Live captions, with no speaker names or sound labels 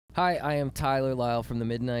Hi, I am Tyler Lyle from The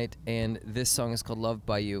Midnight, and this song is called Loved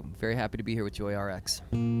by You. Very happy to be here with JoyRx.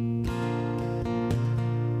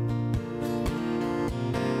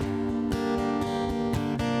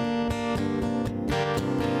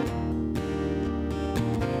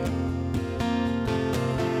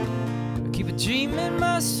 I keep a dream in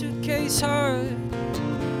my suitcase heart,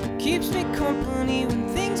 keeps me company when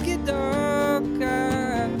things get dark.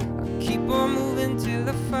 I keep on moving till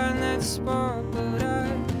I find that spark, but I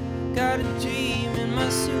got a dream in my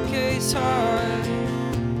suitcase heart,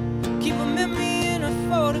 keep a memory in a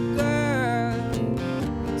photograph.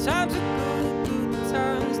 Times are good, the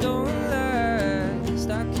times don't last.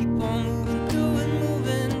 I keep on moving through and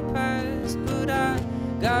moving past, but I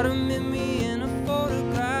got a memory in a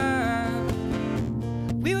photograph.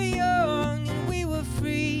 We were young and we were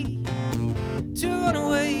free, two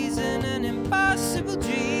runaways in an impossible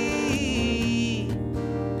dream.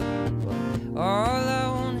 All I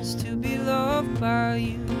want is to be loved by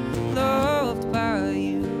you, loved by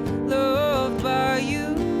you, loved by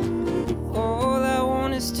you. All I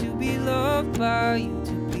want is to be loved by you,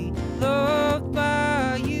 to be loved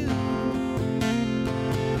by you.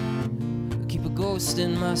 I keep a ghost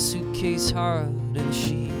in my suitcase heart, and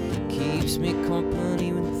she keeps me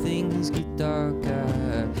company when things get dark.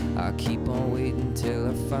 I keep on waiting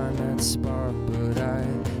till I find that spark, but I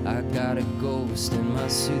got a ghost in my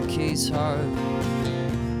suitcase heart.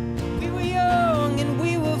 We were young and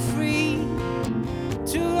we were free,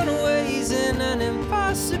 two runaways in an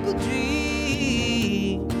impossible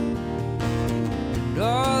dream. But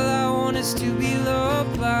all I want is to be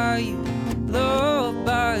loved by you, loved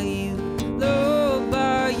by you, loved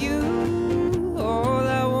by you. All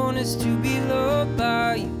I want is to be loved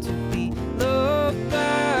by you, to be loved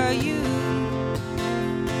by you.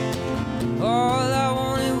 All I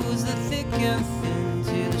wanted was the thick and thin,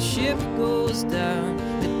 till the ship goes down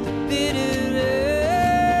at the bitter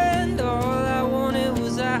end. All I wanted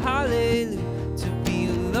was a hallelujah, to be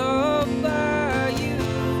loved by you.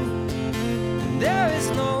 There is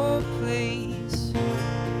no place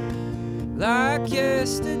like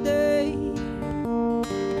yesterday,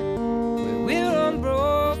 where we're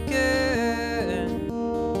unbroken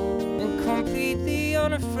and completely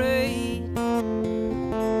unafraid.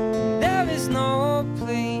 There is no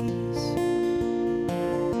place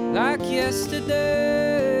like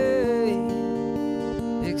yesterday,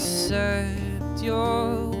 except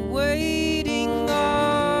you're waiting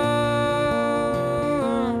on,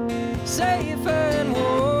 safe and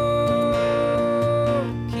warm.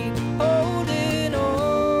 Keep holding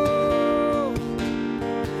on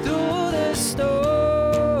through the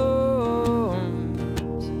storms.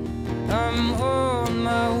 I'm on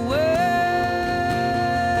my way.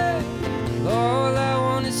 All I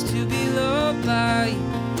want is to be loved by you,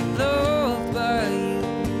 loved by you,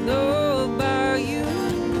 loved by you.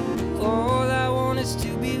 All I want is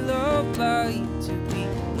to be loved by you, to be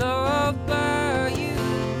loved by you.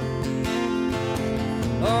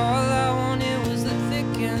 All I wanted was the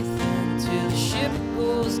thick and thin, till the ship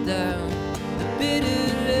goes down the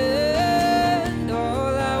bitter end.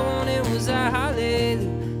 All I wanted was a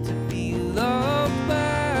hallelujah, to be loved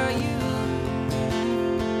by you.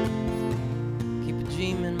 Keep a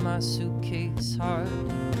dream in my suitcase heart,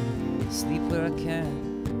 sleep where I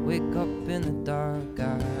can, wake up in the dark.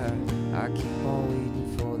 I keep on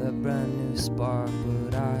waiting for that brand new spark,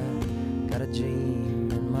 but I got a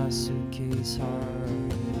dream in my suitcase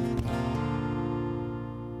heart.